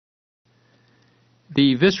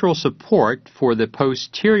The visceral support for the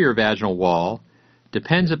posterior vaginal wall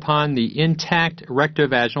depends upon the intact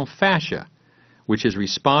rectovaginal fascia, which is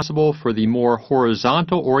responsible for the more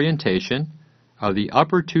horizontal orientation of the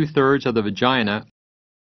upper two-thirds of the vagina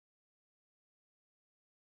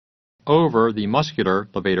over the muscular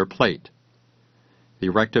levator plate. The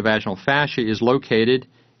rectovaginal fascia is located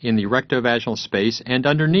in the rectovaginal space and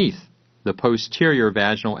underneath the posterior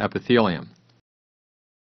vaginal epithelium.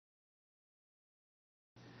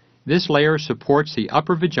 This layer supports the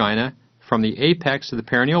upper vagina from the apex of the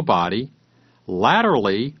perineal body,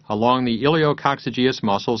 laterally along the iliococcygeus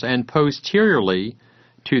muscles, and posteriorly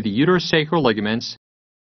to the uterosacral ligaments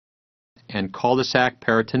and cul-de-sac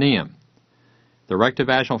peritoneum. The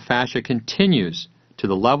rectovaginal fascia continues to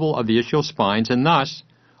the level of the ischial spines and thus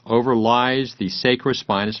overlies the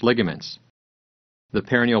sacrospinous ligaments. The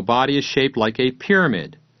perineal body is shaped like a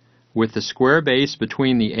pyramid, with the square base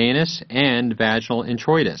between the anus and vaginal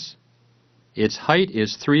introitus. Its height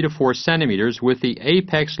is 3 to 4 centimeters, with the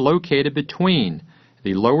apex located between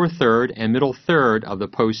the lower third and middle third of the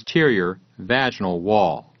posterior vaginal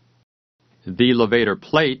wall. The levator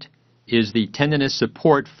plate is the tendinous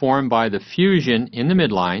support formed by the fusion in the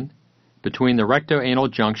midline between the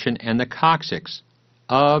rectoanal junction and the coccyx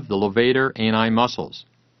of the levator ani muscles,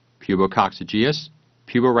 pubococcygeus,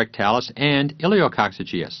 puborectalis, and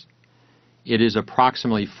iliococcygeus. It is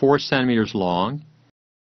approximately 4 centimeters long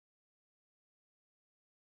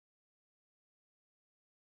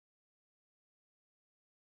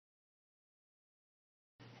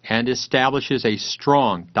and establishes a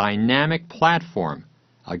strong, dynamic platform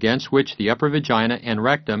against which the upper vagina and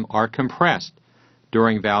rectum are compressed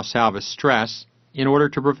during valsalva stress in order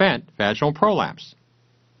to prevent vaginal prolapse.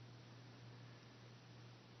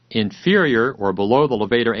 Inferior or below the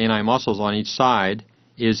levator ani muscles on each side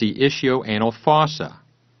is the ischioanal fossa.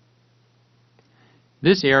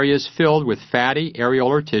 This area is filled with fatty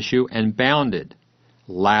areolar tissue and bounded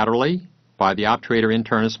laterally by the obturator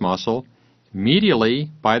internus muscle, medially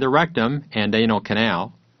by the rectum and anal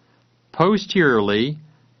canal, posteriorly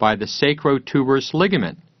by the sacrotuberous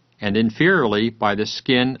ligament, and inferiorly by the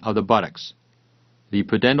skin of the buttocks. The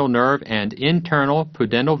pudendal nerve and internal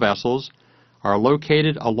pudendal vessels are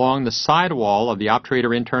located along the side wall of the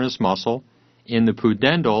obturator internus muscle in the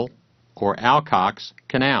pudendal or Alcock's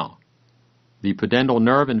canal. The pudendal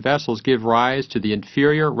nerve and vessels give rise to the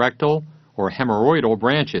inferior rectal or hemorrhoidal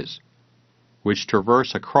branches, which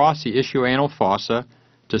traverse across the ischioanal fossa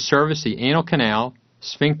to service the anal canal,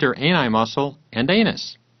 sphincter ani muscle, and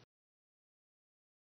anus.